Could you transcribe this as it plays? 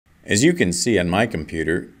As you can see on my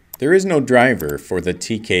computer, there is no driver for the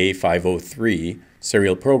TK503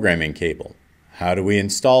 serial programming cable. How do we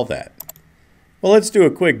install that? Well, let's do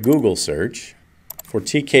a quick Google search for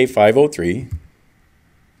TK503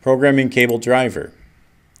 Programming Cable Driver.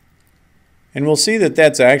 And we'll see that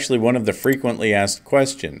that's actually one of the frequently asked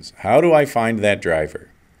questions. How do I find that driver?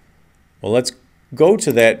 Well, let's go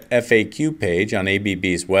to that FAQ page on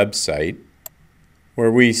ABB's website,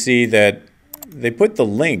 where we see that they put the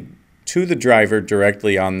link to the driver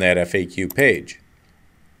directly on that FAQ page.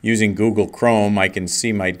 Using Google Chrome, I can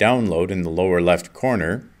see my download in the lower left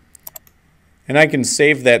corner, and I can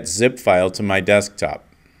save that zip file to my desktop.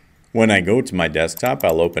 When I go to my desktop,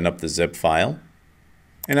 I'll open up the zip file,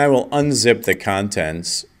 and I will unzip the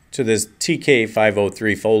contents to this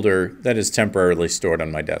TK503 folder that is temporarily stored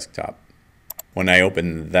on my desktop. When I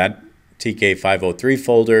open that TK503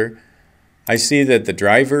 folder, I see that the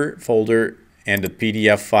driver folder and a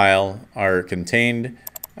PDF file are contained.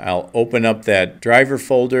 I'll open up that driver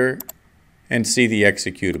folder and see the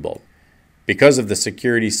executable. Because of the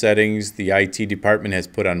security settings the IT department has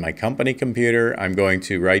put on my company computer, I'm going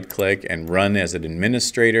to right-click and run as an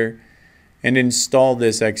administrator and install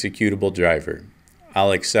this executable driver.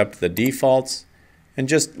 I'll accept the defaults and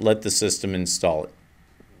just let the system install it.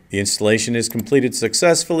 The installation is completed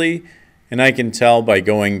successfully, and I can tell by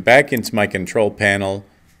going back into my control panel,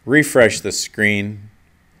 refresh the screen,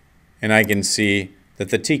 and I can see that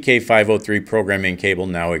the TK503 programming cable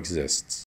now exists.